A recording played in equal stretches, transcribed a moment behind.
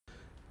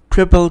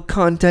Triple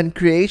Content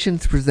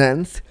Creations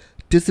presents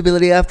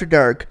Disability After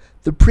Dark,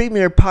 the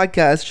premier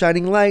podcast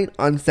shining light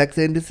on sex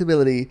and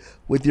disability,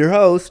 with your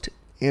host,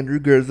 Andrew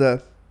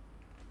Gurza.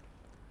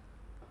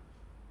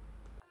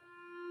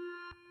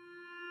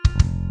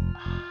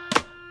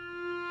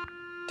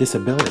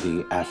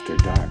 Disability After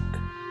Dark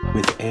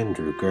with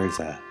Andrew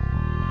Gurza,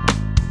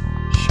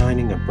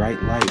 shining a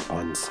bright light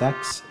on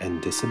sex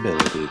and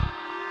disability.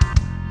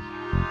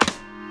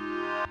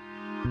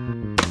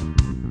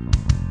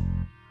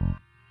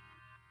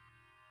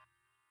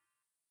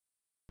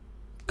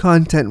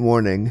 Content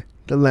warning.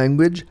 The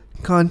language,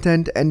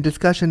 content, and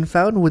discussion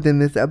found within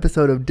this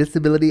episode of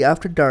Disability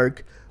After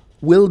Dark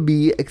will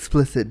be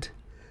explicit.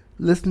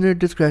 Listener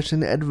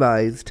discretion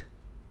advised.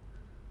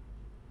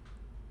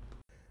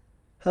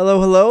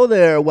 Hello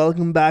there.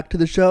 Welcome back to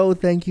the show.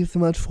 Thank you so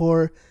much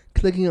for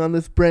clicking on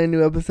this brand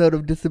new episode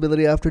of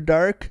Disability After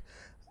Dark.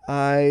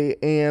 I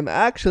am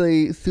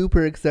actually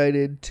super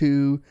excited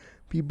to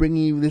be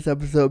bringing you this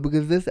episode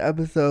because this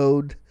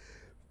episode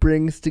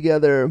brings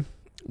together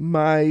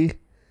my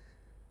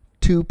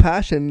two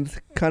passions,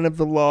 kind of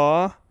the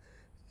law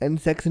and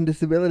sex and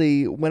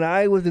disability. When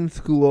I was in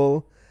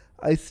school,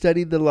 I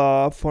studied the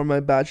law for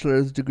my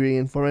bachelor's degree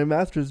and for my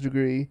master's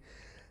degree.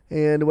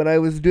 And when I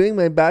was doing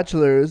my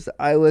bachelor's,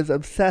 I was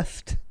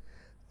obsessed.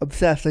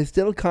 I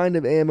still kind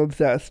of am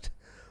obsessed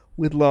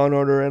with Law and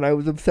Order, and I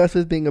was obsessed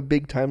with being a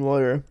big-time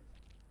lawyer.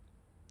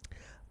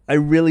 I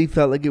really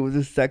felt like it was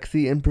a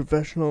sexy and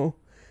professional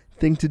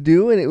thing to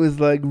do, and it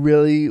was like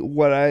really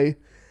what I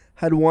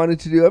had wanted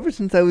to do ever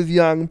since I was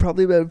young,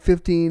 probably about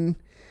 15,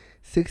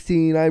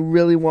 16. I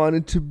really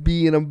wanted to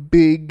be in a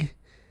big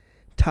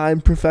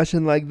time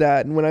profession like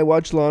that. And when I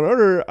watched Law and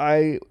Order,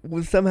 I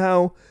was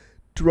somehow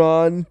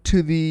drawn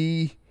to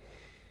the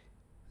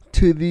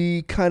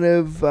kind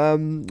of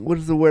what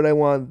is the word I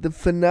want? The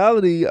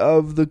finality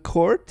of the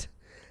court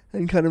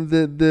and kind of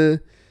the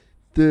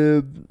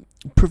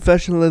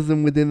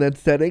professionalism within that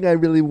setting. I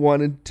really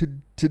wanted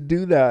to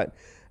do that.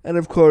 And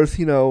of course,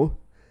 you know,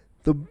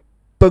 the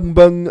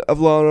bung of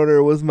Law and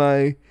Order was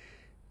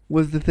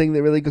the thing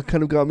that really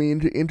kind of got me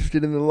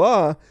interested in the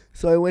law.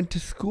 So I went to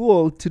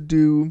school to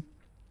do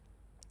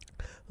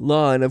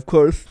law, and of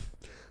course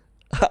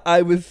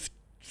I was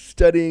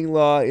studying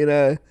law in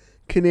a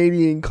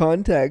Canadian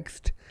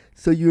context,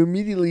 so you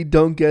immediately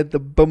don't get the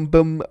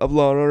bum of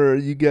Law and Order.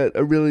 You get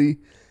a really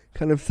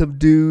kind of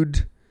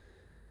subdued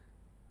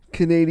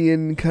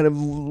Canadian kind of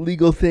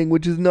legal thing,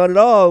 which is not at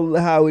all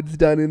how it's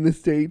done in the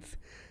States.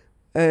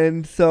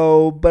 And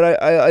so, but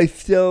I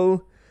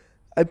still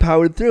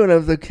powered through, and I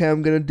was like, okay,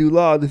 I'm going to do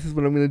law. This is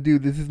what I'm going to do.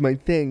 This is my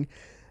thing.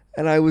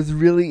 And I was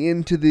really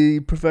into the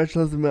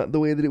professionalism,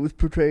 the way that it was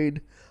portrayed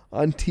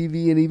on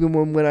TV. And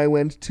even when I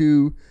went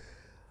to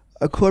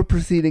a court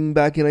proceeding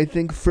back in, I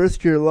think,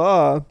 first year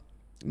law,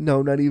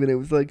 no, not even, it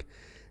was like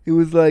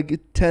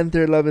 10th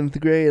or 11th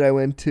grade, I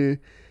went to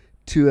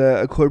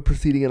a court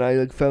proceeding, and I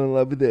like fell in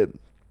love with it.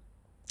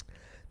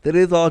 That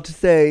is all to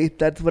say,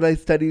 that's what I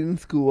studied in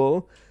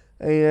school.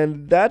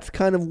 And that's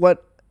kind of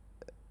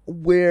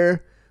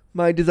where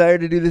my desire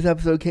to do this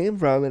episode came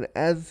from. And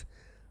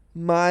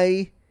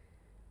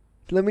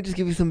let me just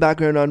give you some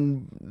background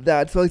on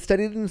that. So I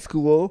studied in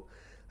school.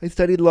 I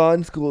studied law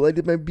in school. I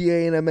did my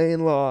BA and MA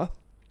in law.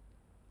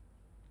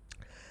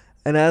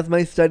 And as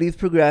my studies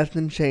progressed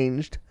and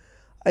changed,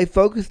 I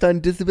focused on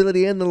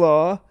disability and the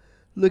law,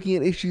 looking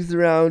at issues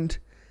around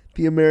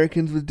the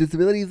Americans with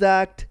Disabilities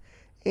Act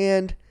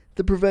and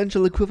the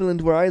provincial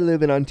equivalent where I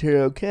live in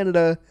Ontario,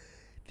 Canada,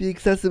 the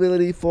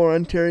Accessibility for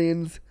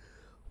Ontarians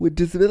with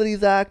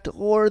Disabilities Act,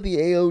 or the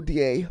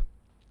AODA.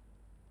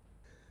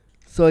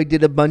 So I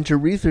did a bunch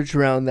of research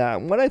around that.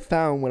 And what I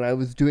found when I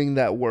was doing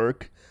that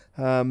work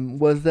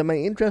was that my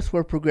interests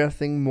were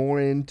progressing more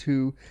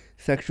into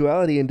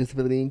sexuality and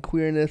disability and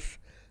queerness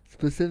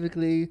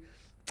specifically.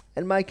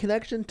 And my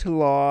connection to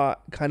law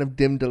kind of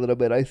dimmed a little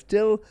bit. I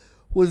still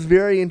was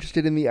very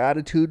interested in the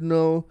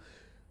attitudinal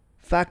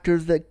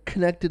factors that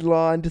connected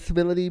law and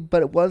disability,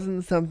 but it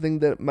wasn't something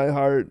that my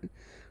heart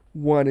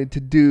wanted to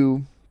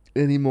do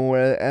anymore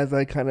as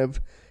I kind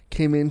of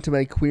came into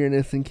my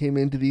queerness and came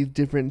into these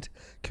different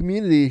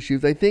community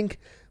issues. I think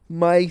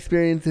my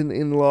experience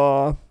in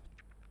law,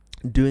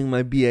 doing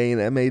my BA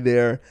and MA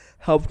there,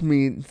 helped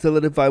me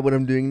solidify what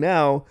I'm doing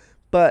now,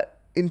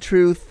 but in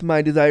truth,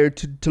 my desire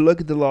to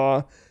look at the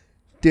law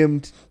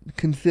dimmed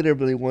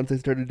considerably once I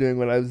started doing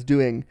what I was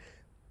doing.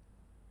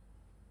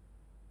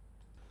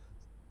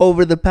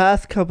 Over the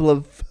past couple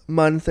of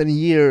months and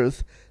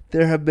years,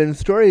 there have been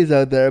stories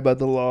out there about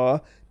the law,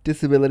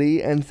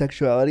 disability, and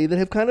sexuality that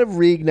have kind of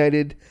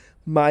reignited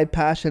my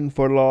passion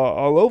for law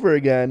all over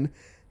again.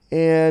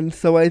 And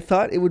so I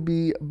thought it would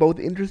be both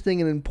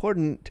interesting and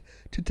important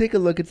to take a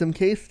look at some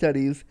case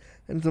studies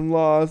and some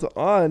laws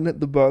on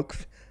the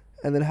books,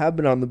 and that have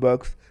been on the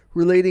books,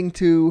 relating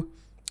to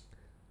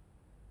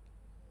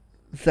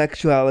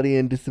sexuality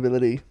and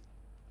disability.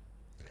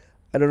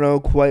 I don't know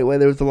quite why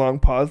there was a long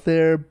pause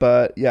there,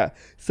 but yeah.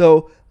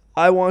 So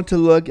I want to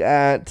look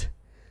at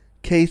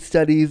case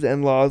studies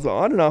and laws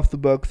on and off the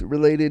books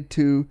related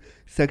to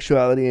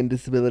sexuality and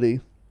disability.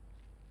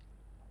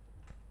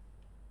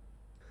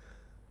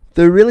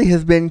 There really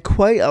has been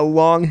quite a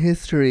long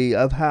history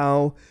of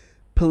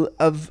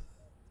of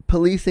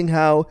policing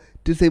how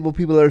disabled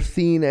people are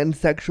seen and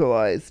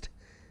sexualized.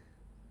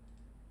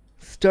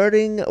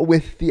 Starting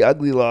with the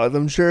ugly laws,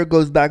 I'm sure it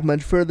goes back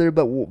much further,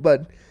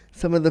 but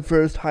some of the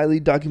first highly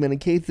documented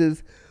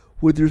cases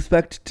with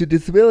respect to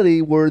disability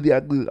were the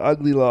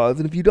ugly laws.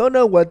 And if you don't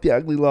know what the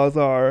ugly laws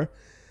are,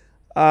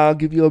 I'll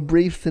give you a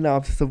brief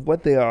synopsis of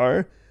what they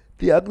are.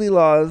 The ugly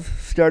laws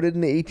started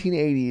in the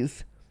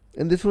 1880s,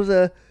 and this was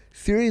a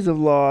series of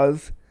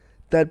laws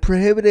that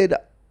prohibited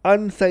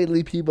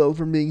unsightly people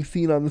from being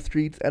seen on the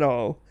streets at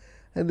all.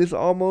 And this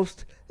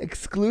almost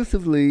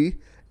exclusively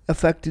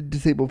affected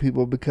disabled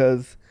people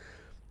because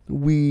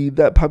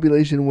that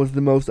population was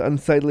the most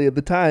unsightly at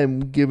the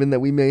time, given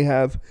that we may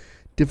have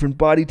different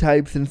body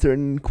types and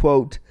certain,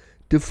 quote,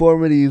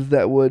 deformities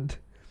that would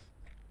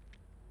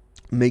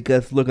make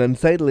us look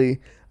unsightly.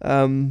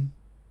 And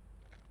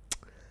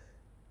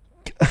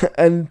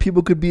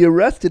people could be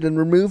arrested and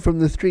removed from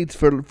the streets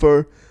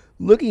for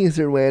looking a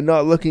certain way and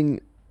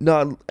looking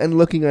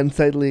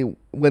unsightly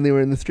when they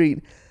were in the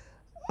street.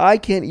 I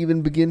can't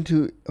even begin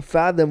to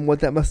fathom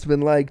what that must have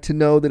been like to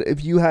know that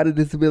if you had a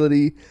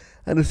disability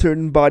and a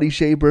certain body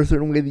shape or a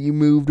certain way that you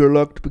moved or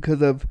looked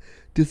because of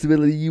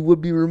disability, you would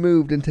be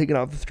removed and taken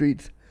off the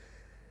streets.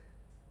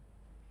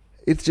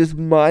 It's just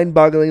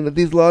mind-boggling that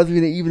these laws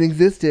even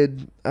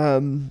existed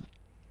and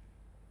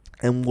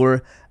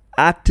were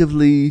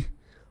actively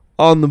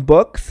on the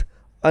books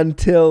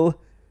until,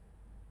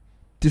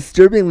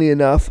 disturbingly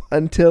enough,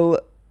 until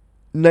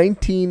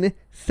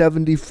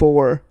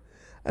 1974.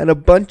 And a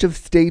bunch of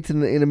states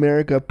in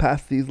America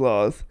passed these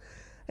laws.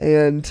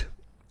 And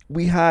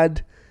we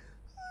had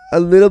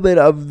a little bit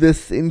of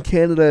this in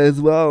Canada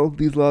as well.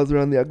 These laws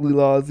around the ugly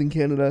laws in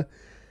Canada,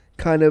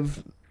 kind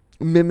of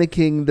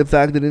mimicking the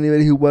fact that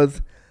anybody who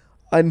was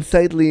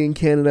unsightly in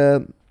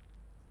Canada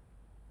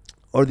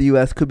or the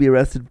US could be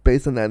arrested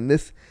based on that. And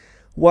this,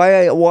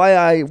 why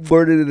I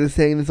worded it as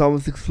saying this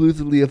almost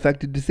exclusively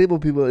affected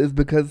disabled people, is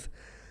because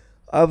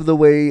of the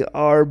way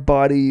our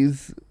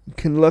bodies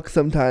can look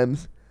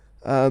sometimes.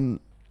 So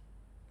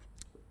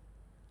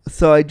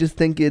I just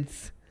think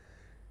it's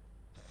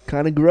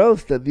kind of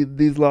gross that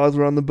these laws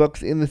were on the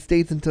books in the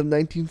States until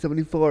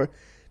 1974.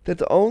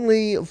 That's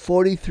only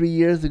 43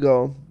 years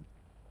ago.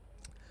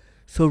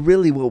 So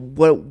really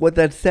what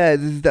that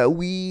says is that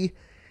we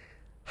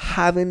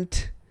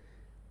haven't,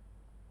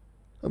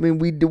 I mean,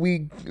 we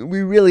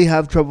really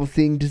have trouble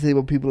seeing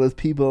disabled people as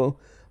people.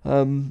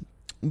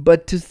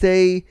 But to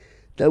say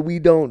that we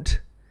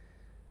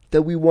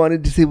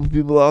wanted disabled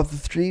people off the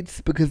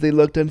streets because they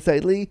looked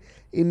unsightly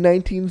in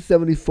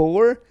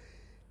 1974,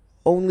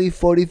 only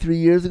 43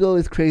 years ago,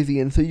 is crazy.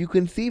 And so you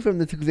can see from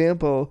this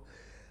example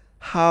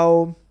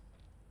how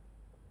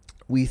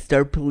we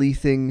start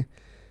policing,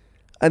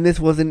 and this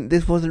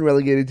wasn't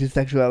relegated to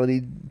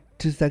sexuality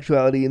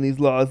in these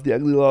laws, the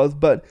ugly laws,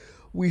 but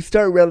we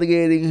start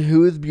relegating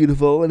who is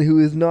beautiful and who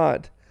is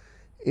not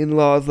in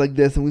laws like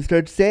this, and we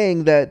start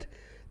saying that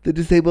the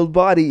disabled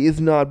body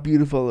is not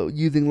beautiful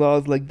using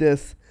laws like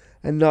this,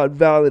 and not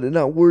valid and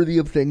not worthy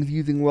of things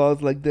using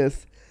laws like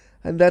this.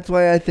 And that's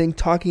why I think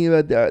talking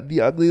about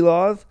the ugly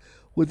laws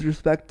with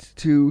respect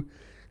to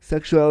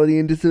sexuality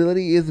and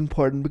disability is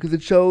important, because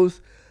it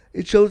shows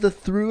a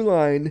through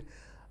line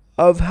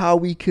of how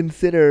we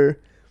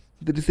consider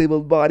the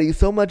disabled body,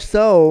 so much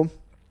so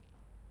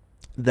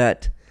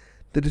that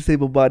the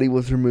disabled body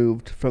was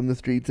removed from the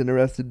streets and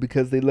arrested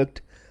because they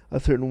looked a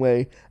certain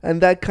way. And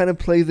that kind of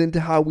plays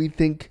into how we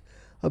think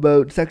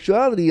about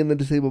sexuality in the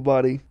disabled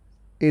body.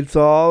 It's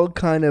all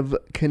kind of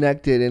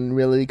connected in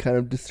really kind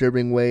of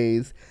disturbing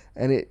ways,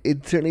 and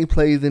it certainly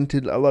plays into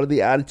a lot of the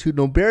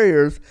attitudinal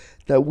barriers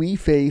that we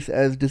face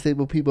as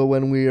disabled people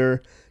when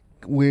we're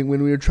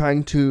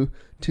trying to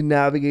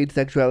navigate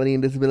sexuality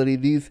and disability.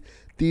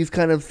 These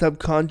kind of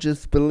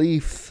subconscious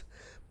beliefs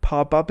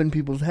pop up in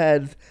people's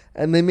heads,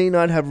 and they may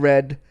not have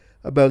read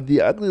about the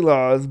ugly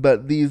laws,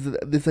 but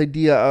this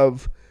idea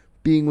of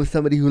being with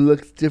somebody who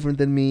looks different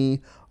than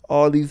me,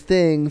 all these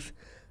things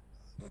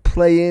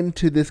play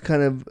into this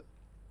kind of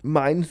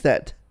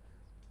mindset.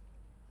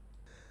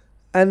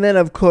 And then,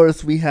 of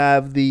course, we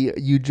have the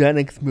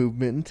eugenics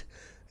movement,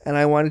 and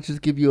I want to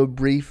just give you a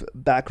brief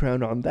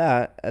background on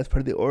that as part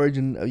of the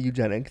origin of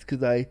eugenics,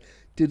 because I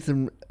did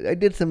some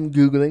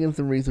Googling and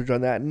some research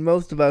on that, and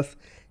most of us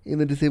in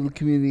the disabled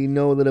community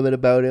know a little bit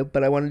about it,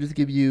 but I want to just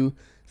give you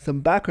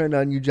some background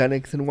on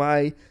eugenics and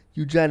why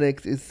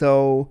eugenics is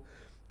so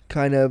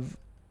kind of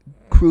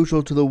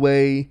crucial to the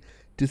way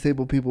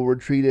disabled people were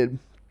treated.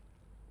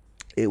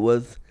 It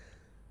was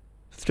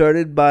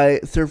started by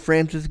Sir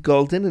Francis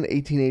Galton in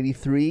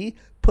 1883.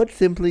 Put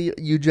simply,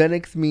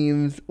 eugenics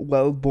means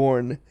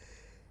well-born.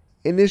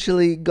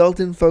 Initially,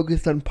 Galton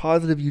focused on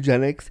positive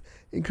eugenics,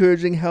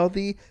 encouraging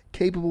healthy,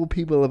 capable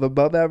people of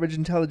above-average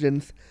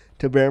intelligence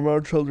to bear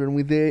more children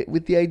with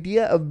the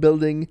idea of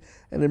building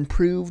an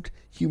improved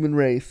human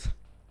race.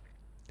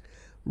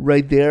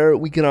 right there,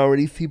 we can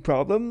already see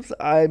problems.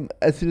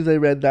 As soon as I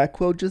read that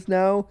quote just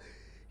now,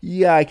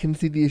 yeah, I can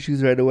see the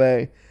issues right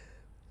away.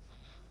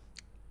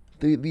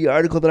 The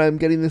article that I'm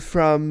getting this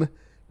from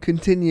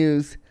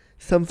continues.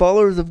 Some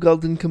followers of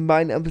Galton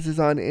combine emphasis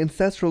on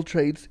ancestral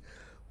traits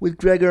with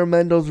Gregor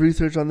Mendel's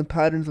research on the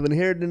patterns of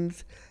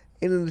inheritance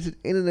in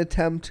an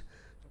attempt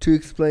to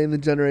explain the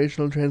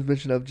generational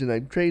transmission of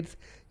genetic traits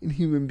in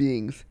human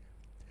beings.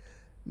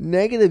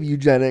 Negative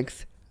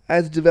eugenics,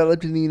 as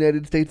developed in the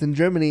United States and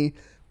Germany,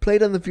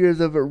 played on the fears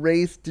of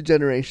race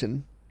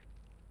degeneration.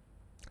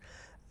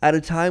 At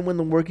a time when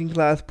the working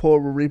class poor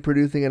were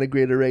reproducing at a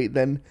greater rate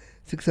than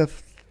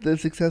the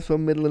successful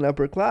middle and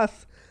upper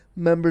class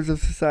members of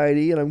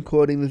society, and I'm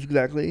quoting this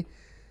exactly,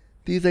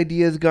 these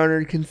ideas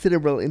garnered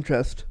considerable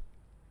interest.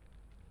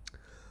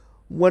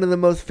 One of the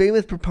most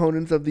famous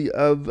proponents of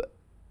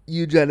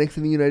eugenics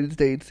in the United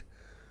States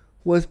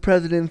was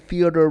President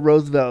Theodore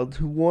Roosevelt,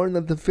 who warned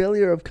that the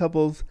failure of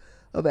couples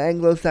of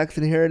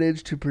Anglo-Saxon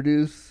heritage to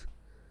produce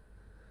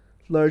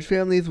large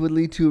families would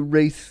lead to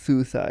race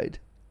suicide.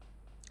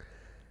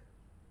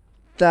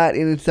 That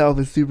in itself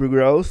is super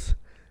gross,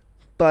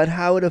 but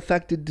how it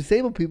affected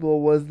disabled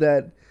people was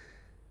that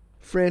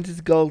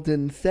Francis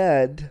Galton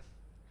said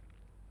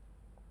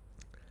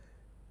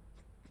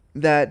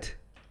that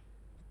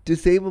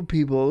disabled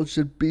people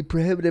should be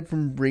prohibited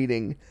from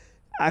breeding.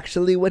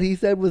 Actually, what he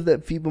said was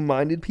that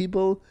feeble-minded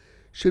people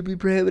should be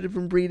prohibited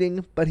from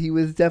breeding, but he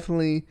was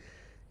definitely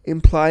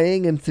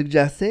implying and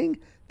suggesting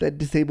that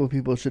disabled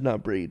people should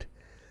not breed.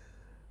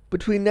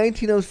 Between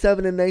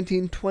 1907 and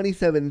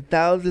 1927,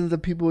 thousands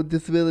of people with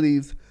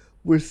disabilities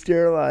were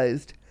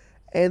sterilized,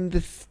 and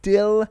this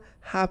still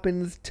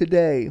happens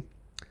today.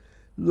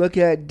 Look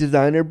at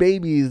designer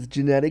babies,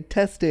 genetic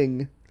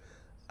testing.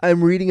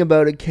 I'm reading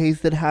about a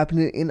case that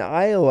happened in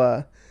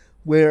Iowa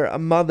where a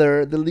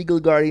mother, the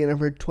legal guardian of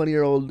her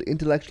 20-year-old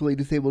intellectually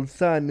disabled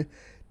son,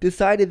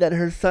 decided that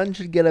her son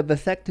should get a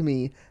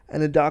vasectomy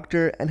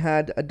and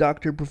had a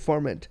doctor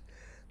perform it.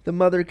 The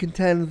mother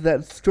contends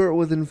that Stewart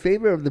was in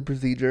favor of the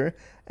procedure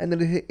and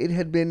that it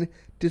had been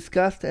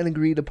discussed and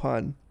agreed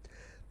upon.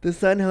 The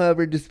son,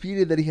 however,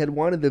 disputed that he had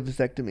wanted the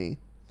vasectomy.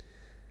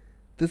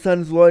 The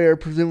son's lawyer,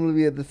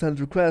 presumably at the son's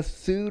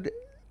request, sued,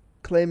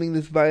 claiming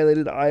this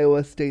violated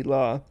Iowa state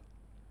law.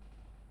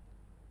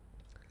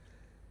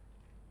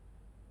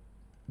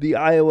 The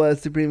Iowa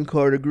Supreme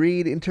Court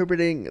agreed,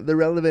 interpreting the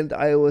relevant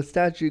Iowa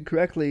statute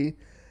correctly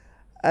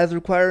as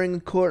requiring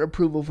court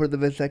approval for the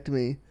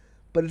vasectomy.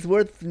 But it's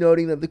worth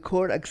noting that the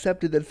court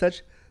accepted that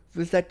such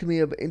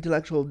vasectomy of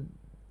intellectual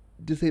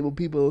disabled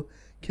people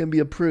can be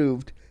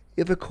approved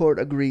if a court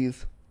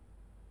agrees.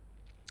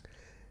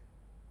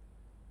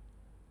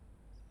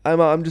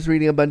 I'm just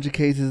reading a bunch of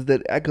cases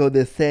that echo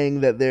this,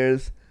 saying that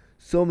there's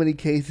so many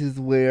cases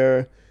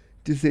where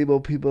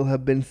disabled people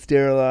have been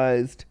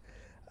sterilized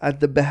at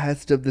the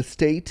behest of the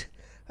state,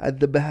 at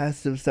the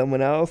behest of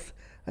someone else,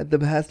 at the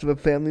behest of a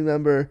family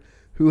member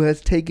who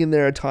has taken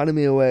their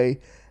autonomy away,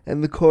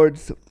 and the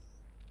courts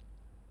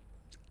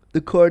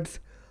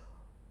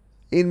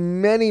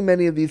in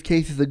many of these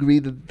cases agree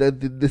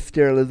that the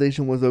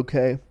sterilization was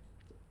okay.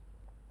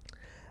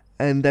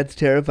 And that's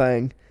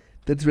terrifying.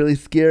 That's really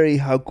scary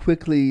how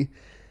quickly,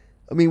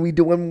 I mean,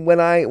 when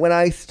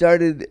I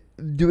started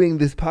doing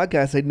this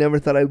podcast, I never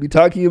thought I would be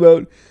talking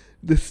about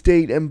the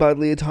state and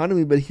bodily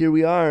autonomy, but here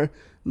we are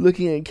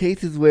looking at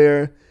cases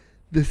where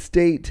the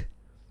state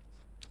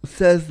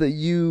says that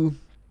you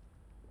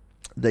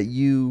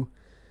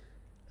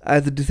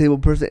as a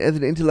disabled person, as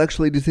an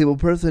intellectually disabled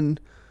person,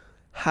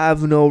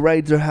 have no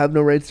rights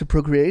to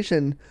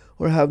procreation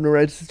or have no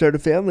rights to start a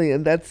family.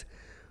 And that's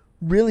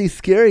really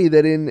scary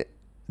that in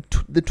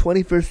the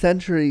 21st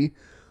century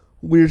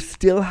we're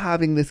still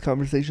having this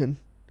conversation.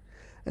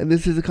 And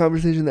this is a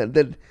conversation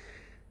that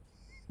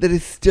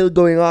is still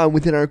going on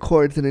within our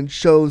courts, and it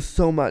shows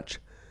so much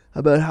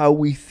about how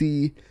we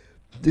see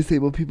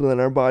disabled people in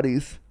our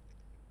bodies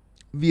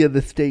via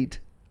the state.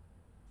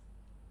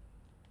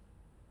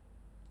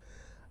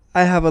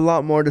 I have a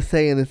lot more to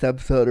say in this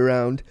episode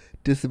around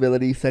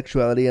disability,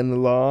 sexuality, and the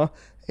law,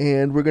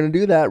 and we're going to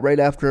do that right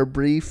after a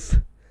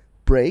brief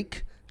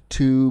break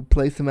to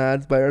play some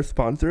ads by our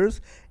sponsors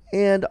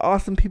and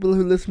awesome people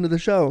who listen to the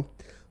show.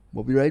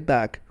 We'll be right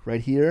back,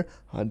 right here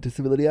on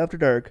Disability After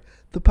Dark,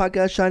 the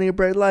podcast shining a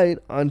bright light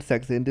on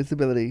sex and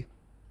disability.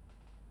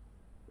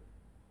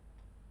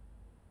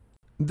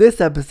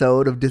 This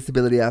episode of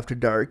Disability After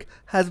Dark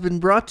has been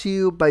brought to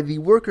you by the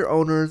worker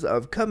owners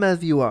of Come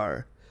As You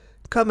Are.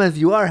 Come As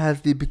You Are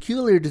has the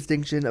peculiar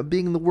distinction of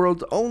being the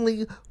world's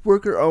only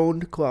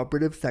worker-owned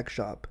cooperative sex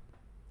shop.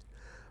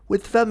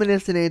 With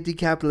feminist and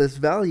anti-capitalist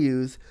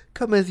values,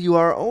 Come As You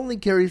Are only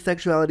carries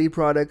sexuality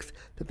products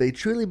that they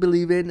truly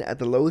believe in at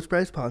the lowest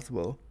price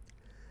possible.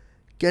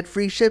 Get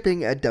free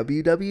shipping at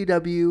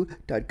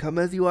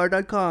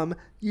www.comeasyouare.com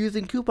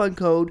using coupon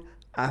code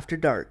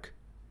AFTERDARK.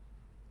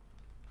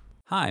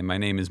 Hi, my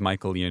name is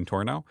Michael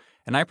Iantorno,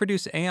 and I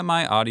produce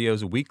AMI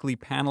Audio's weekly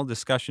panel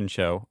discussion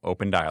show,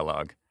 Open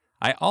Dialogue.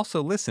 I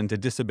also listen to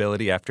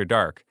Disability After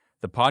Dark,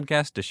 the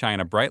podcast to shine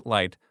a bright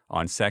light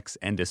on sex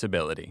and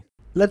disability.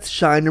 Let's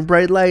shine a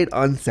bright light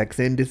on sex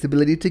and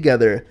disability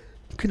together.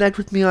 Connect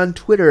with me on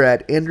Twitter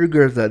at Andrew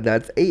Gurza,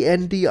 that's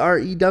AndrewGurza,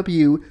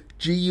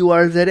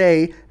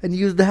 and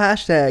use the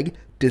hashtag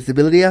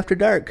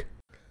DisabilityAfterDark.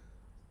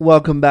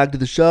 Welcome back to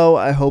the show.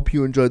 I hope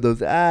you enjoyed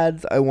those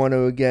ads. I want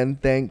to again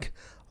thank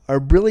our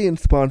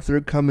brilliant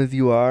sponsor, Come As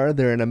You Are.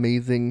 They're an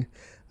amazing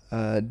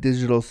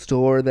digital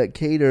store that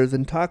caters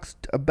and talks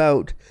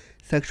about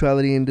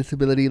sexuality and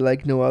disability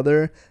like no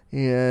other,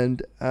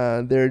 and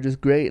they're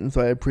just great, and so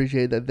I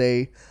appreciate that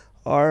they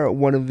are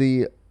one of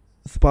the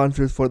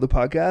sponsors for the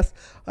podcast.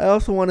 I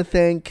also want to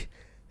thank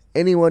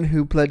anyone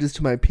who pledges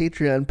to my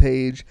Patreon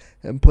page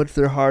and puts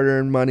their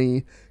hard-earned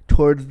money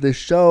towards this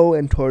show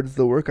and towards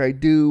the work I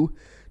do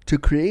to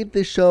create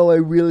this show. I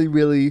really,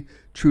 really,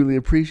 truly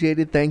appreciate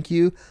it. Thank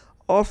you.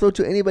 Also,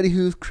 to anybody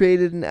who's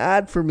created an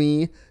ad for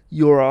me,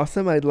 you're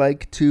awesome. I'd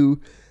like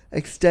to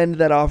extend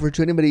that offer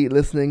to anybody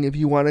listening. If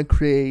you want to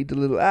create a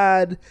little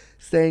ad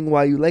saying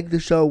why you like the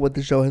show, what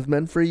the show has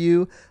meant for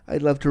you,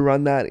 I'd love to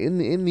run that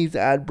in these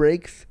ad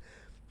breaks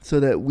so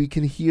that we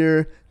can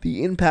hear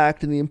the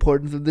impact and the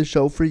importance of the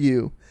show for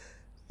you.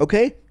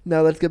 Okay,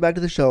 now let's get back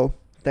to the show.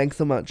 Thanks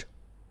so much.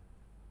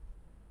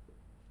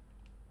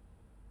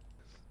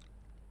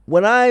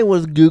 When I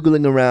was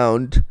Googling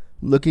around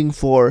looking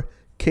for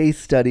case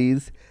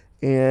studies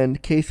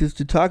and cases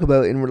to talk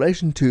about in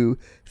relation to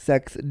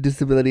sex,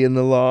 disability, and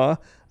the law,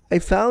 I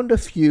found a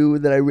few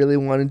that I really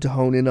wanted to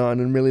hone in on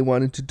and really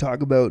wanted to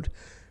talk about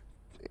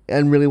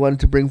and really wanted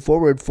to bring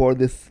forward for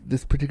this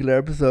particular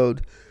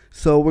episode.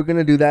 So we're going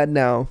to do that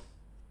now.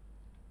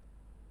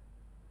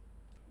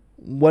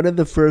 One of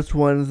the first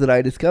ones that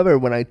I discovered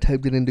when I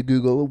typed it into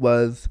Google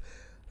was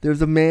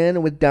there's a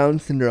man with Down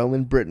syndrome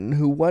in Britain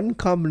who won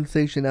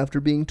compensation after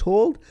being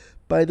told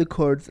by the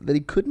courts that he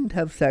couldn't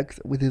have sex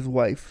with his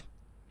wife.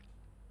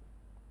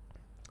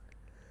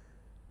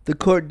 The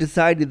court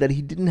decided that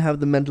he didn't have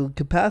the mental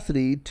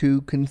capacity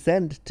to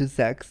consent to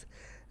sex,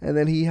 and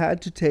that he had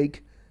to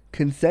take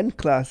consent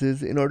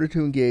classes in order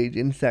to engage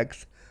in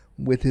sex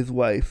with his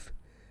wife.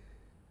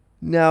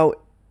 Now,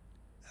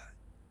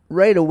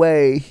 right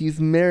away,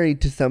 he's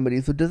married to somebody,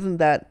 so doesn't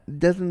that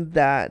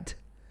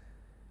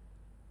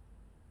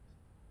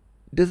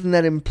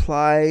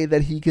imply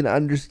that he can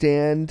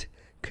understand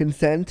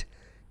consent?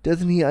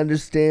 Doesn't he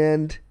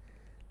understand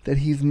that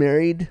he's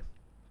married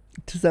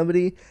to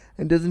somebody?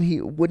 And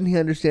wouldn't he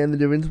understand the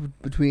difference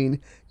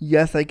between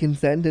yes, I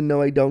consent and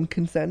no, I don't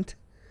consent?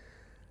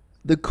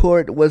 The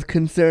court was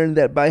concerned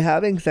that by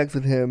having sex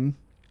with him,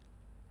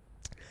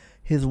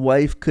 his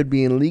wife could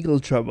be in legal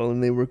trouble,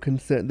 and they were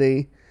concerned.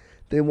 They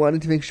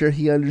wanted to make sure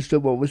he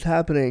understood what was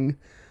happening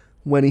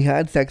when he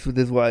had sex with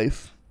his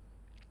wife.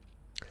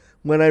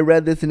 When I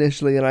read this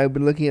initially, and I've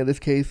been looking at this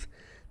case,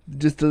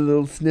 just a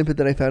little snippet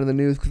that I found in the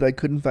news because I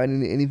couldn't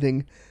find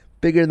anything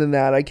bigger than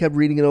that. I kept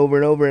reading it over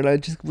and over, and I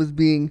just was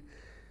being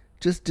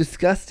just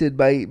disgusted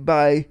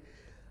by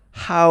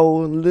how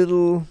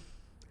little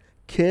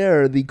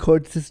care the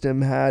court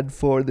system had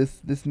for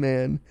this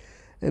man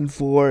and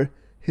for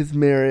his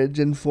marriage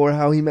and for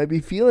how he might be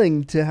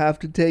feeling to have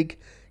to take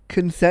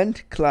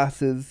consent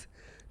classes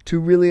to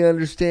really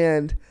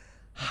understand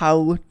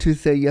how to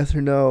say yes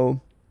or no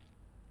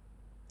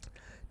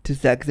to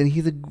sex. And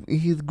he's a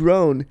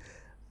grown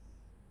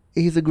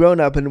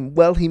up, and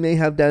well, he may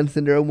have Down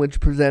syndrome, which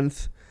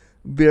presents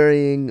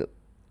varying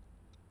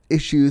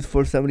issues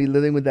for somebody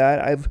living with that.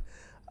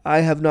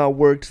 I have not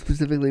worked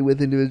specifically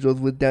with individuals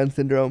with Down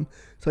syndrome,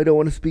 so I don't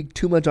want to speak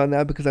too much on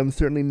that because I'm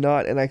certainly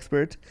not an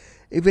expert.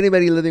 If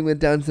anybody living with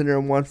Down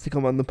syndrome wants to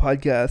come on the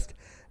podcast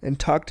and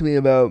talk to me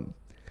about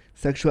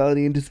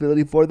sexuality and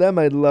disability for them,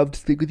 I'd love to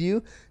speak with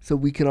you so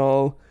we can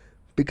all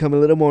become a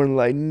little more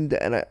enlightened.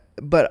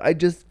 But I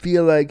just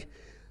feel like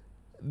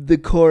the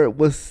court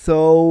was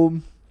so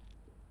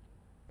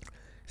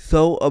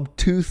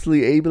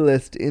obtusely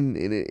ableist in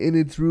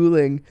its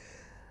ruling,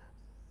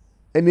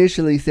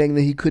 initially saying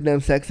that he couldn't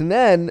have sex, and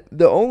then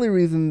the only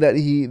reason that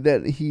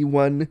he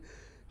won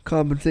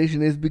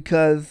compensation is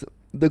because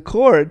the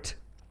court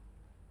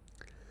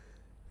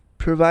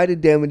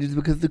provided damages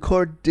because the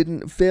court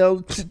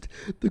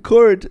the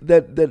court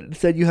that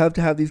said you have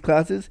to have these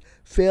classes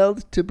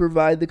failed to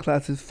provide the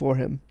classes for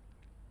him.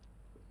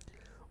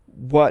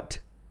 What?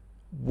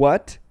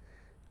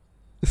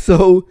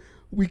 So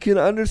we can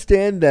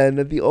understand then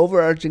that the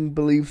overarching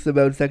beliefs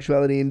about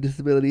sexuality and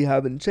disability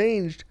haven't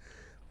changed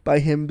by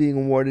him being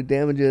awarded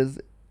damages.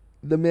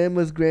 The man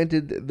was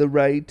granted the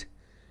right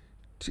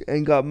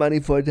and got money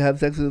for it to have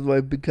sex with his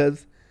wife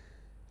because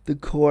the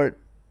court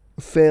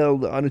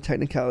failed on a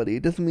technicality.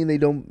 It doesn't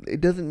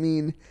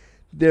mean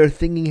their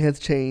thinking has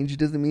changed. It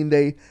doesn't mean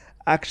they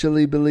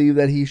actually believe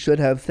that he should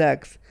have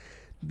sex.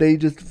 They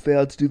just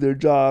failed to do their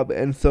job,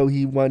 and so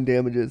he won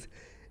damages.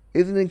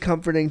 Isn't it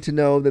comforting to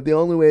know that the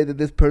only way that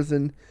this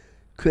person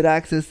could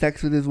access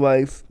sex with his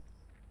wife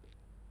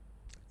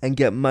and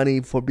get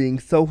money for being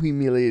so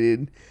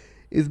humiliated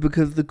is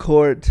because the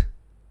court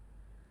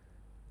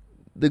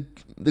that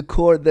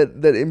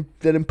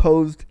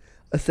imposed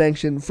a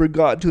sanction,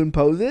 forgot to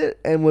impose it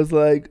and was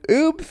like,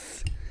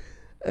 oops.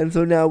 And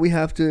so now we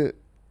have to,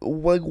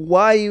 like,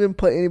 why even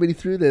put anybody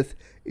through this?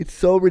 It's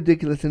so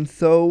ridiculous and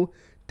so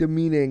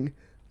demeaning.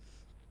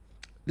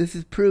 This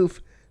is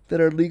proof that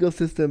our legal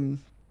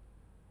system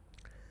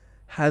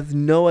has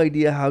no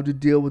idea how to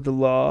deal with the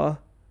law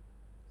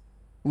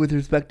with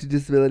respect to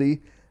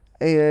disability.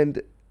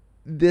 And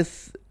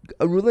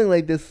a ruling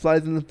like this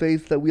flies in the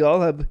face that we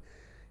all have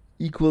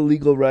equal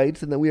legal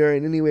rights and that we are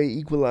in any way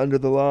equal under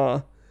the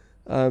law.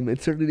 I'm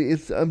sure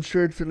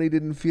it certainly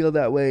didn't feel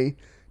that way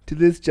to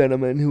this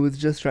gentleman who was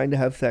just trying to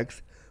have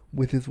sex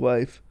with his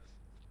wife.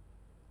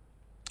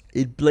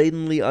 It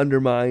blatantly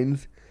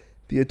undermines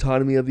the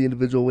autonomy of the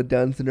individual with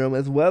Down syndrome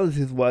as well as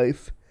his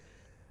wife.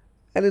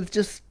 And it's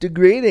just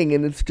degrading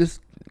and it's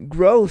just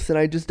gross, and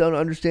I just don't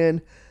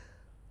understand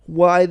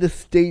why the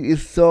state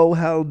is so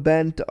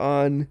hell-bent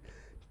on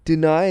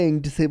denying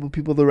disabled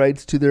people the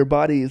rights to their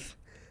bodies.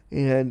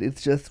 And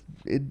it's just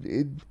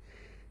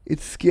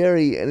it's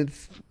scary, and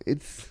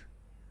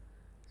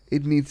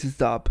it needs to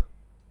stop.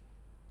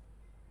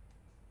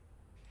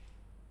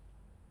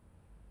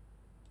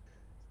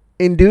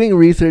 In doing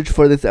research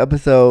for this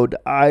episode,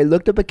 I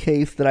looked up a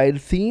case that I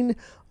had seen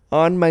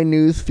on my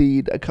news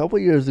feed a couple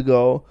years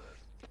ago,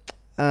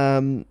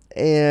 and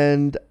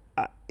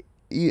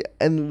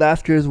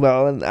last year as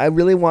well, and I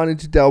really wanted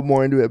to delve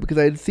more into it because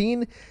I had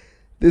seen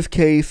this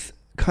case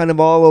kind of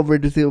all over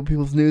disabled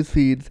people's news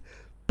feeds,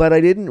 but I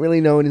didn't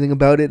really know anything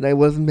about it, and I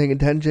wasn't paying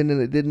attention, and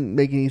it didn't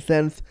make any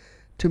sense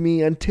to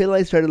me until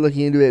I started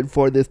looking into it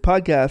for this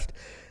podcast.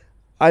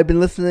 I've been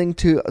listening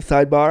to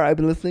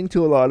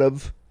a lot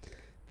of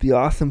the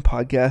awesome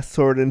podcast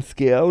Sword and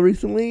Scale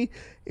recently.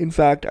 In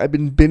fact, I've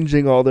been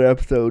binging all their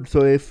episodes.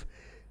 So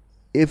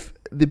if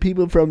the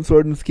people from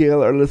Sword and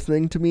Scale are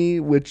listening to me,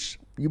 which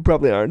you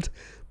probably aren't,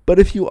 but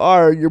if you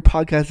are, your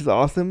podcast is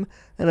awesome,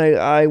 and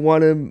I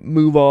want to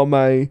move all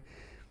my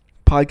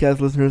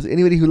podcast listeners.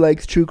 Anybody who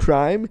likes true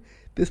crime,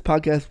 this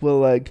podcast will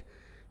like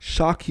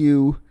shock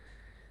you.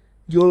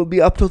 You'll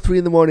be up till 3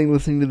 a.m.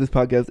 listening to this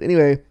podcast.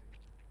 Anyway,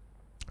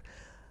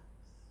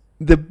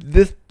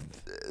 this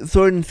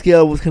Sword and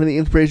Scale was kind of the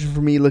inspiration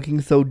for me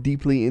looking so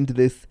deeply into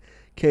this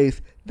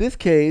case. This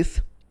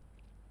case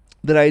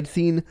that I had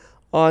seen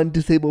on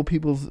disabled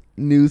people's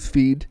news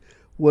feed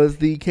was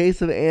the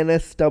case of Anna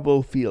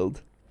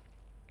Stubblefield.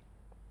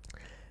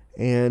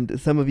 And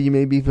some of you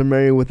may be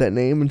familiar with that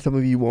name and some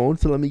of you won't,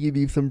 so let me give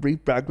you some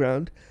brief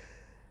background.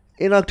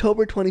 In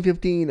October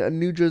 2015, a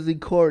New Jersey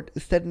court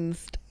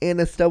sentenced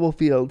Anna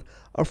Stubblefield,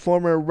 a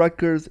former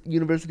Rutgers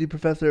University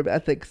professor of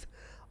ethics,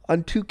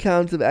 on 2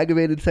 counts of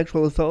aggravated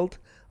sexual assault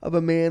of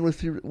a man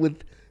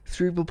with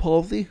cerebral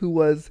palsy who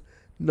was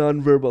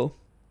nonverbal.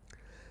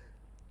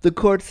 The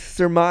court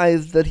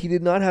surmised that he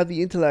did not have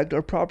the intellect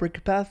or proper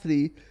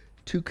capacity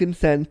to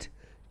consent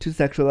to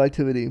sexual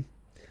activity.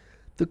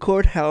 The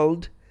court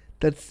held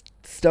that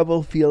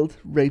Stubblefield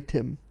raped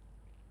him.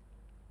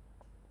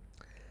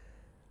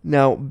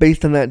 Now,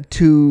 based on that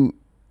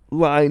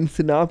 2-line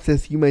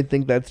synopsis, you might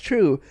think that's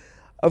true.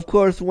 Of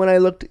course, when I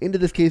looked into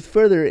this case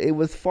further, it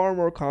was far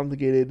more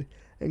complicated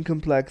and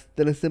complex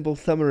than a simple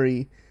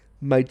summary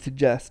might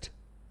suggest.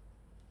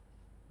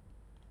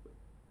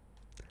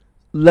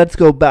 Let's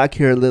go back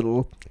here a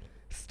little.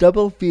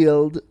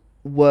 Stubblefield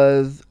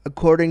was,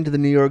 according to the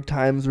New York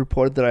Times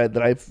report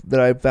that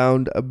I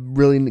found a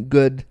really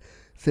good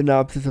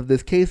synopsis of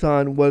this case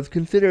on, was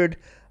considered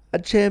a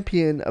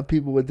champion of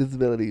people with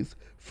disabilities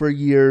for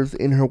years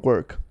in her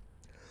work.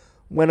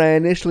 When I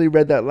initially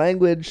read that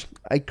language,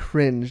 I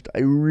cringed. I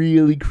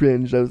really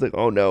cringed. I was like,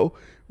 oh no.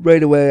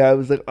 Right away, I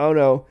was like, oh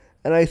no.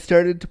 And I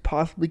started to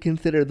possibly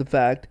consider the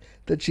fact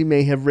that she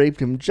may have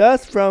raped him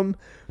just from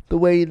the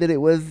way that it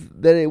was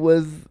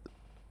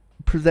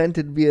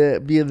presented via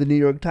the New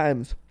York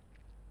Times.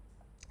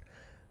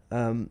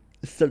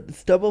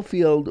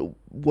 Stubblefield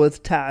was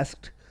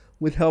tasked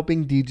with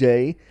helping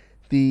DJ,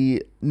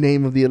 the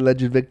name of the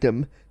alleged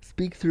victim,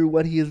 speak through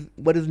what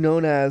is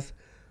known as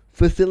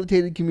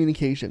facilitated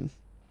communication.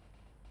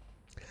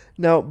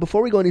 Now,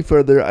 before we go any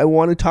further, I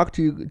want to talk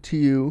to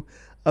you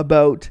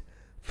about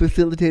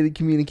facilitated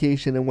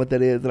communication and what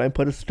that is, and I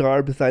put a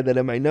star beside that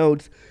in my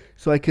notes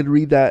so I could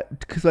read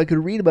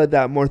about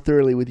that more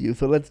thoroughly with you.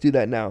 So let's do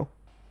that now.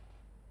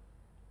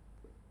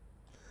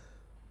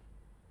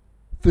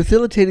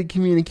 Facilitated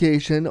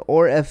communication,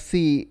 or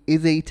FC,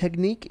 is a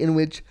technique in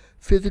which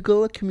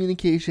physical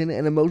communication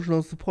and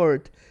emotional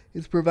support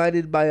is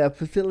provided by a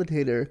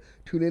facilitator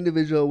to an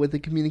individual with a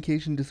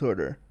communication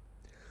disorder.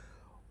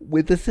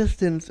 With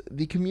assistance,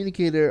 the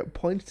communicator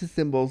points to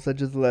symbols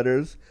such as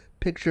letters,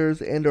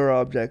 pictures, and/or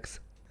objects.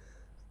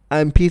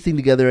 I'm piecing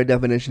together a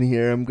definition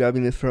here. I'm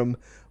grabbing this from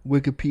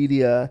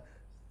Wikipedia,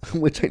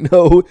 which I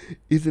know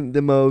isn't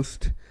the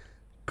most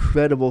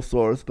credible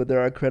source, but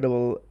there are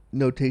credible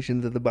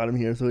notations at the bottom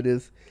here, so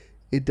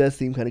it does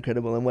seem kind of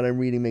credible, and what I'm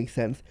reading makes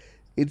sense.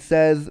 It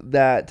says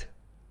that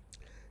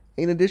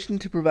in addition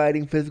to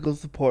providing physical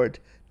support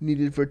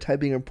needed for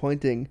typing or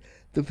pointing,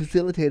 the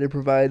facilitator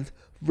provides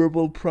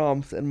verbal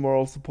prompts and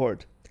moral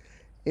support.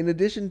 In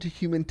addition to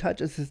human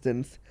touch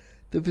assistance,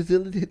 the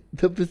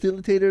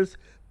facilitator's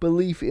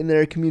belief in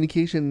their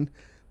communication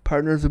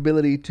partner's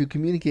ability to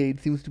communicate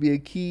seems to be a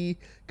key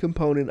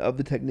component of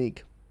the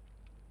technique.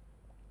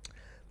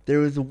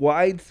 There is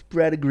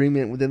widespread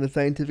agreement within the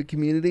scientific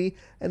community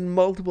and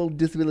multiple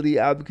disability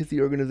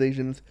advocacy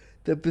organizations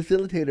that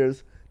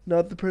facilitators,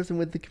 not the person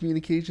with the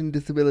communication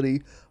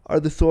disability, are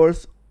the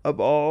source of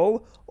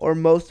all or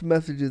most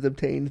messages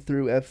obtained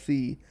through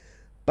FC.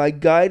 By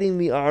guiding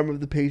the arm of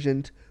the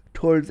patient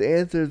towards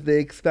answers they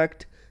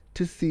expect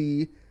to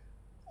see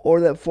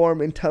or that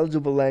form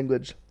intelligible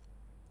language.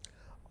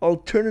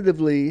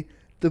 Alternatively,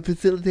 the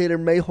facilitator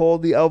may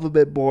hold the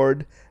alphabet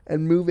board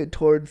and move it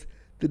towards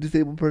the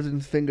disabled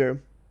person's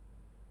finger.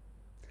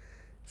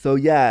 So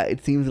yeah,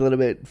 it seems a little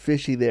bit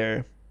fishy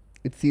there.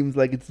 It seems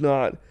like it's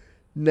not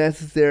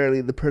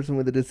necessarily the person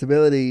with a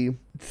disability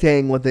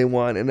saying what they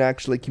want and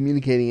actually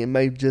communicating. It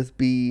might just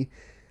be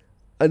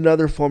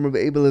another form of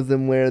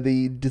ableism where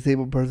the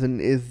disabled person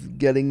is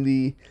getting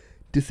the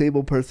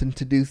disabled person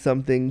to do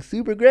something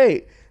super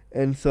great.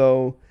 And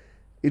so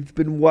it's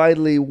been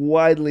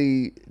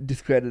widely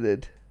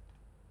discredited.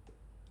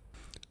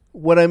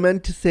 What I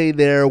meant to say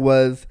there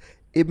was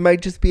it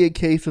might just be a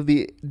case of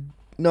the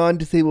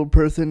non-disabled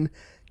person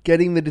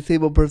getting the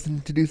disabled person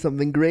to do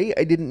something great.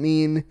 I didn't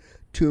mean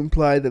to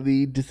imply that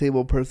the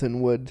disabled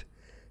person would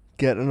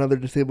get another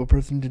disabled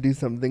person to do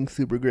something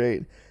super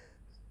great.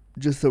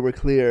 Just so we're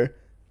clear.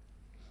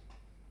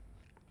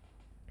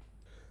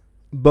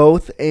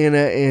 Both Anna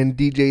and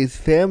DJ's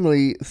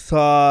family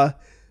saw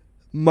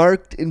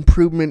marked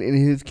improvement in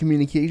his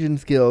communication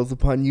skills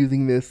upon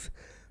using this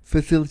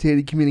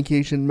facilitated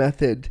communication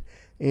method.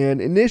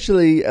 And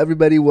initially,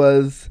 everybody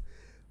was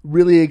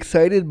really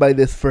excited by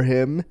this for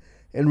him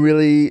and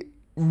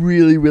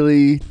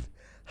really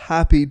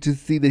happy to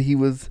see that he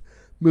was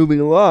moving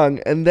along.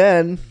 And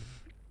then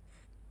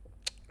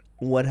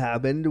what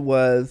happened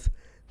was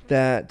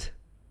that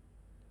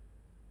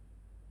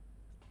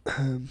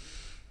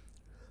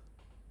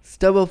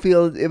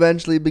Stubblefield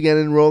eventually began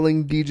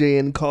enrolling DJ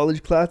in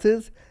college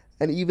classes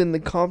and even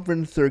the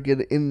conference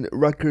circuit in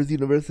Rutgers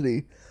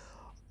University.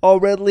 I'll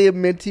readily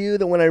admit to you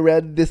that when I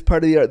read this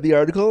part of the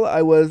article,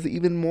 I was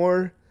even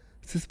more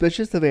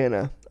suspicious of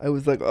Anna. I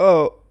was like,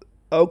 oh,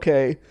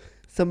 okay.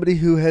 Somebody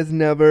who has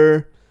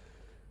never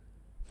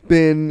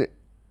been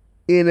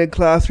in a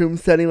classroom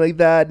setting like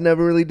that,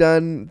 never really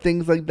done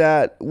things like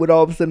that, would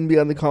all of a sudden be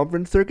on the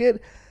conference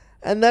circuit.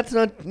 And that's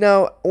not,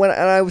 now, and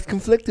I was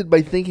conflicted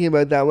by thinking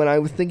about that when I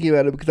was thinking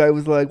about it, because I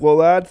was like, well,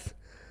 that's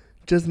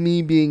just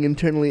me being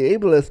internally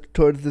ableist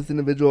towards this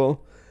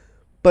individual.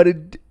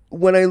 But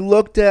when I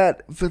looked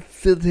at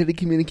facilitated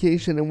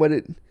communication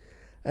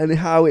and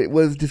how it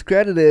was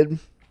discredited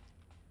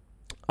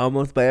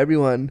almost by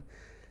everyone,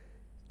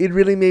 it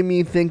really made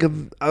me think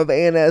of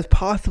Anna as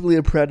possibly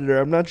a predator.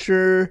 I'm not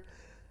sure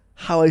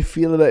how I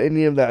feel about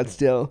any of that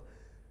still.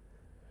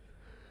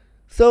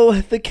 So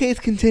the case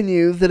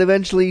continues that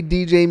eventually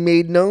DJ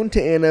made known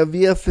to Anna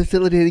via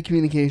facilitated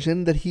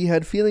communication that he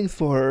had feelings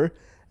for her,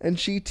 and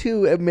she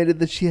too admitted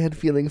that she had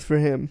feelings for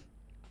him.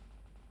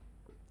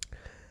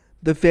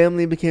 The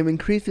family became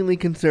increasingly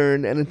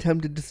concerned and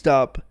attempted to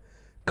stop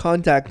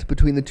contact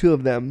between the two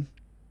of them.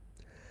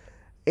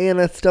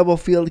 Anna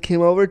Stubblefield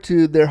came over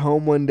to their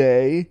home one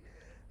day,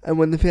 and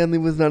when the family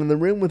was not in the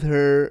room with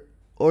her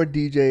or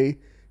DJ,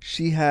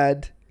 she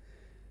had,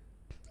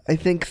 I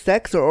think,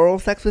 sex or oral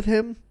sex with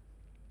him.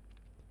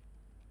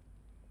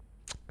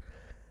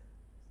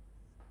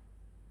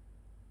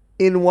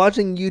 In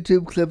watching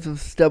YouTube clips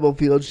of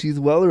Stubblefield, she's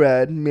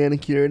well-read,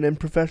 manicured, and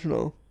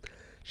professional.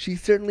 She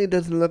certainly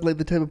doesn't look like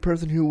the type of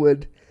person who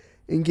would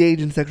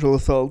engage in sexual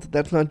assault.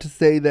 That's not to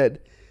say that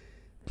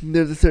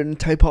there's a certain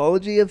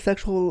typology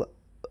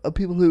of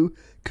people who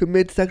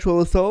commit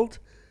sexual assault,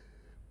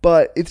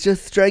 but it's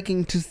just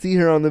striking to see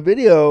her on the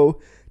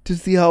video, to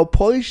see how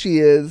poised she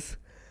is,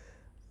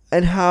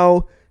 and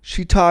how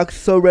she talks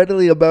so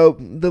readily about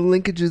the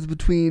linkages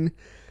between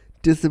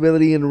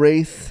disability and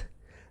race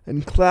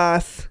and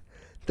class,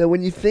 that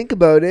when you think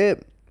about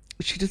it,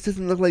 she just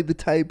doesn't look like the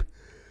type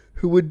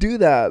who would do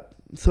that.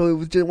 So it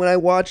was just when I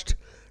watched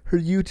her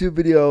YouTube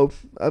video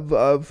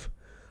of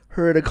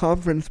her at a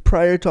conference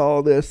prior to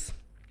all this,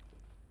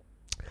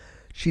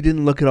 she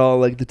didn't look at all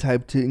like the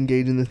type to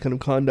engage in this kind of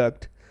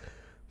conduct.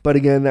 But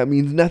again, that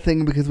means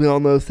nothing because we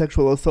all know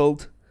sexual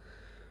assault.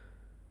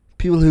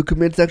 People who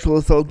commit sexual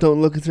assault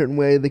don't look a certain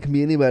way. They can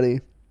be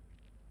anybody.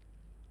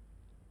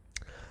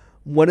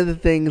 One of the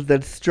things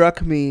that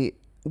struck me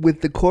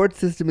with the court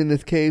system in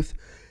this case,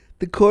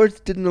 the courts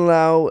didn't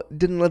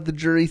let the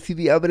jury see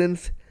the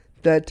evidence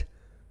that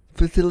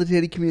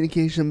facilitated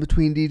communication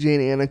between DJ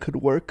and Anna could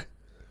work.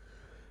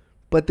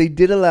 But they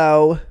did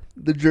allow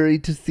the jury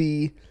to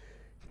see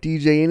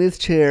DJ in his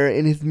chair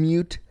in his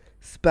mute,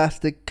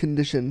 spastic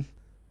condition.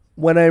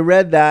 When I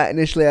read that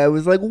initially, I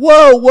was like,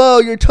 whoa,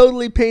 you're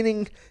totally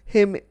painting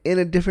him in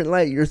a different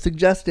light. You're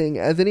suggesting,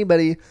 as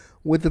anybody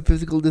with a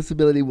physical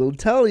disability will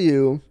tell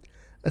you,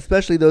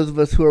 especially those of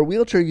us who are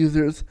wheelchair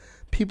users,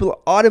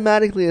 people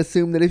automatically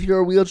assume that if you're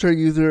a wheelchair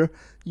user,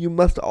 you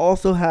must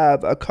also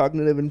have a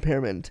cognitive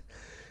impairment.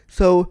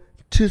 So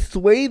to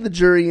sway the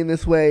jury in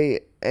this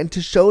way and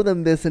to show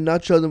them this and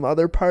not show them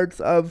other parts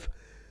of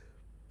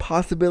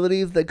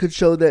possibilities that could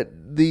show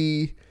that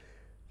the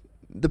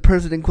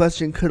person in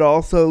question could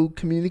also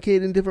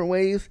communicate in different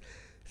ways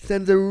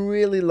sends a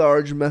really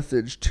large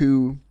message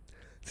to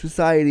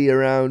society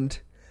around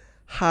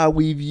how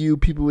we view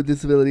people with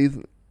disabilities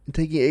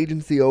taking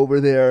agency over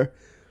their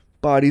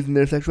bodies and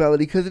their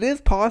sexuality. Because it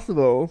is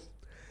possible,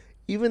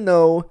 even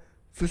though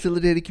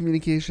facilitated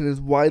communication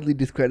is widely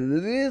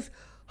discredited, it is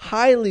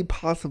highly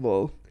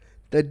possible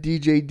that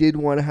DJ did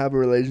want to have a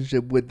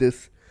relationship with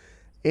this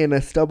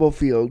Anna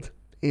Stubblefield,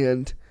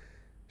 and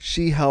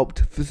she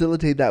helped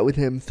facilitate that with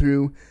him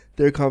through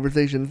their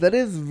conversations. That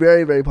is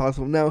very, very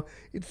possible. Now,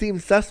 it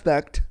seems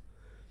suspect,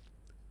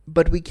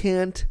 but we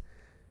can't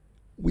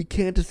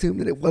assume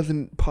that it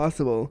wasn't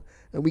possible,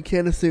 and we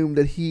can't assume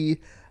that he,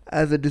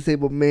 as a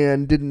disabled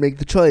man, didn't make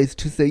the choice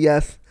to say,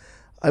 yes,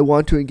 I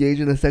want to engage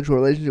in a sexual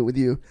relationship with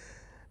you.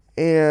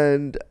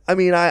 And, I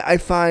mean, I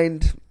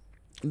find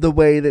the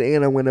way that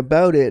Anna went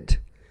about it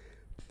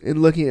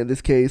in looking at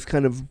this case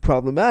kind of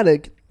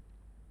problematic,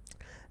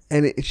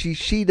 and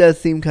she does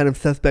seem kind of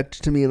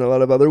suspect to me in a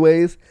lot of other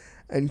ways,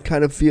 and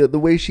kind of feel the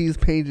way she's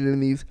painted in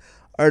these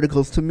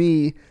articles to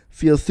me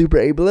feels super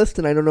ableist,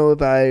 and I don't know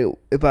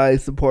if I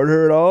support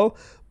her at all,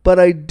 but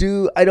I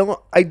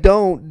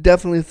don't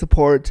definitely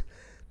support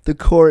the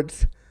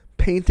court's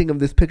painting of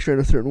this picture in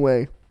a certain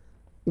way.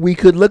 We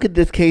could look at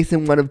this case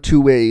in one of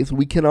two ways.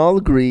 We can all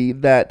agree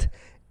that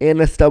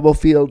Anna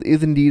Stubblefield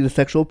is indeed a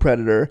sexual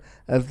predator,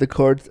 as the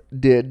courts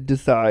did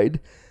decide,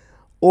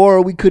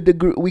 or we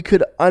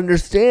could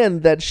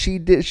understand that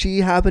she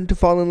happened to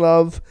fall in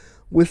love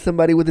with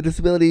somebody with a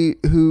disability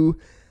who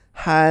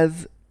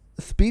has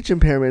speech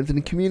impairments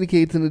and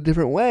communicates in a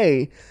different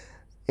way,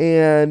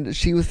 and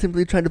she was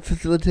simply trying to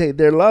facilitate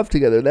their love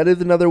together. That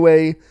is another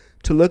way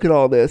to look at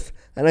all this,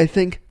 and I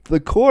think the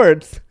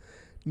courts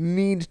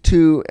need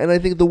to, and I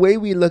think the way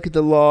we look at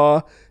the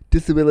law,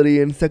 disability,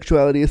 and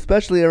sexuality,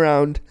 especially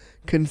around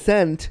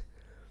consent,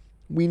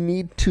 we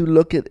need to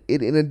look at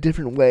it in a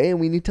different way, and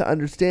we need to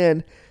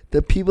understand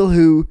that people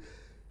who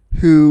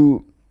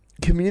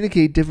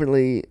communicate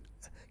differently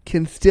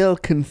can still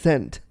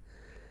consent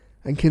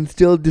and can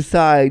still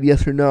decide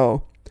yes or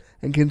no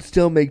and can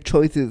still make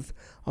choices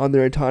on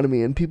their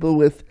autonomy, and people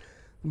with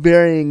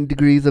varying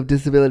degrees of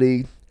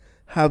disability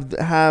have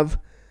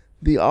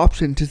the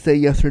option to say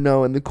yes or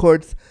no, and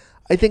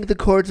I think the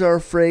courts are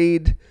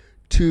afraid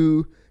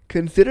to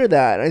consider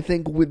that. I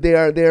think they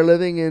are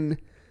living in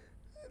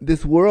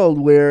this world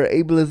where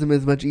ableism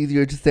is much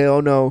easier to say, oh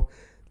no,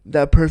 if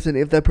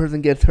that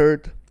person gets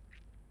hurt,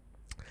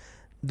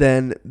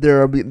 then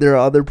there are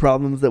other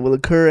problems that will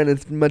occur, and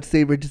it's much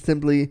safer to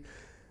simply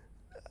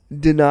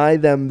deny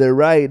them their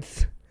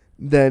rights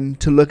than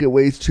to look at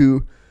ways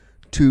to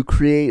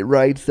create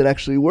rights that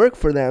actually work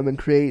for them and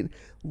create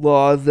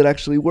laws that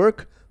actually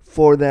work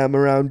for them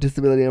around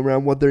disability and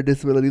around what their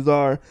disabilities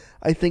are.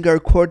 I think our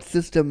court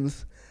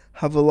systems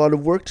have a lot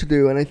of work to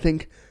do, and I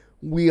think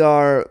we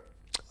are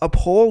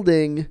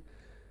upholding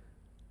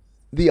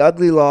the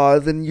ugly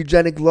laws and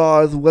eugenic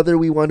laws, whether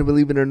we want to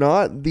believe it or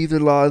not. These are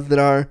laws that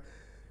are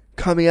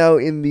coming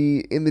out in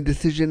the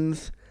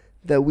decisions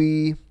that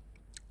we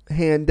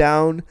hand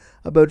down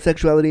about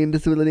sexuality and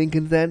disability and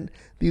consent.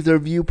 These are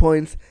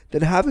viewpoints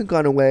that haven't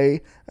gone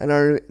away and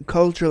are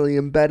culturally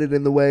embedded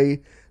in the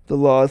way the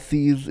law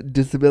sees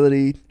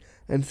disability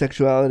and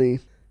sexuality.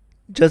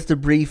 Just a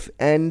brief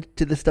end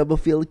to the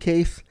Stubblefield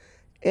case.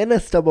 Anna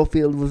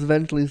Stubblefield was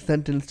eventually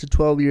sentenced to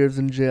 12 years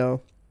in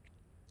jail.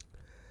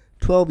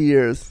 12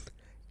 years.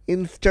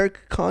 In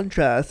stark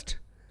contrast,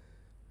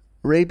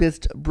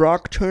 rapist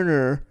Brock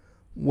Turner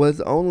was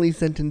only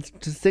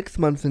sentenced to 6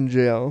 months in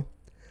jail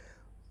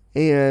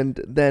and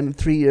then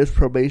 3 years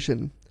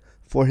probation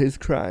for his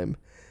crime.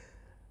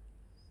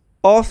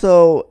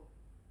 Also,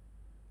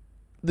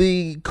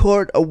 the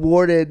court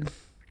awarded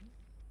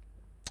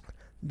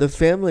the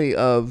family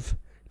of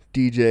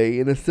DJ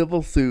in a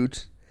civil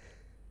suit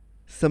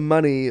some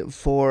money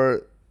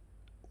for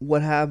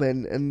what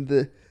happened, and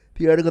the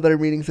article that I'm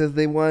reading says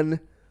they won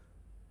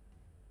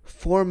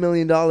 $4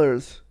 million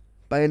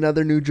by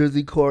another New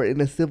Jersey court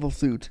in a civil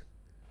suit.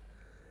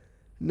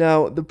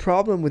 Now, the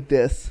problem with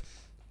this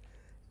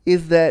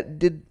is that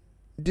did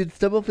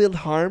Stubblefield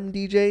harm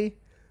DJ?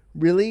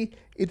 Really?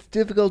 It's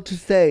difficult to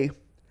say.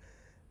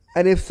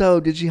 And if so,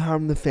 did she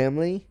harm the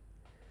family?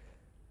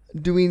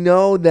 Do we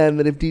know then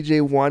that if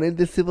DJ wanted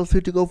this civil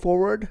suit to go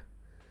forward,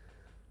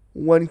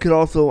 one could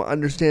also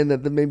understand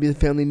that maybe the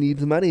family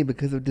needs money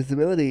because of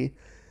disability?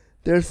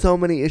 There are so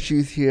many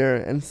issues here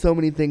and so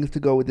many things to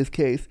go with this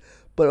case.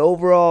 But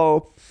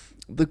overall,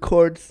 the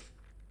courts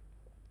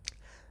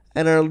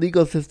and our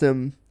legal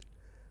system,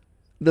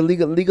 the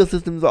legal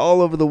systems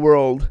all over the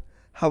world,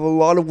 have a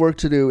lot of work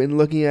to do in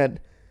looking at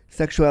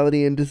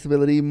sexuality and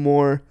disability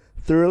more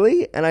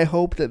thoroughly. And I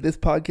hope that this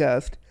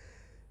podcast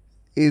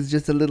is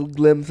just a little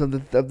glimpse of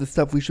the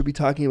stuff we should be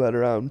talking about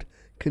around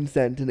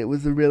consent. And it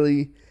was a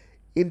really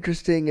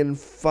interesting and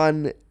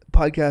fun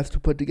podcast to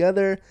put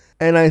together,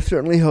 and I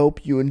certainly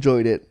hope you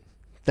enjoyed it.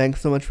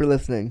 Thanks so much for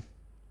listening.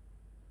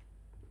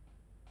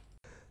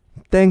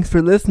 Thanks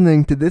for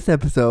listening to this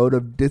episode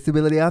of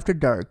Disability After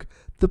Dark,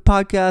 the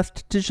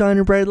podcast to shine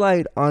a bright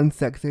light on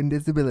sex and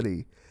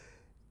disability.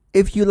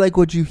 If you like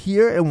what you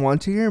hear and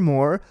want to hear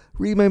more,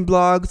 read my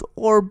blogs,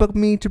 or book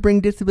me to bring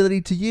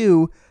disability to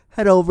you,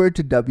 head over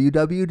to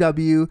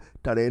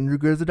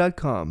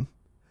www.andrewgerza.com.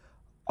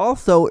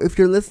 Also, if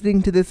you're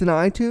listening to this in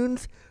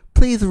iTunes,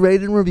 please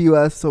rate and review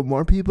us so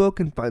more people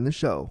can find the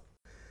show.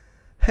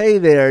 Hey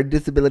there,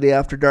 Disability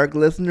After Dark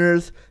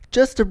listeners.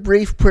 Just a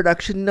brief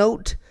production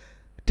note.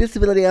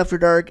 Disability After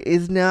Dark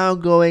is now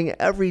going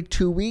every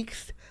 2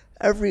 weeks,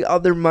 every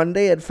other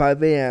Monday at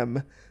 5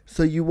 a.m.,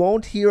 so you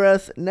won't hear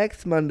us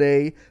next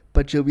Monday,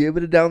 but you'll be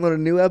able to download a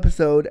new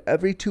episode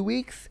every 2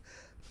 weeks,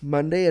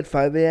 Monday at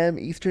 5 a.m.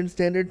 Eastern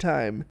Standard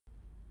Time.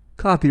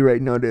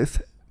 Copyright notice.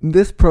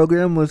 This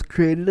program was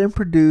created and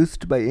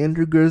produced by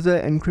Andrew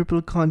Gerza and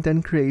Crippled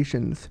Content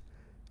Creations.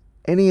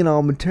 Any and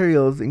all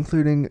materials,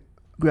 including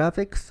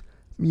graphics,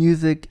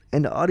 music,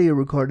 and audio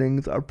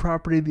recordings, are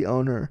property of the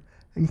owner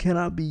and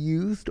cannot be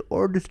used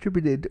or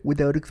distributed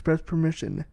without express permission.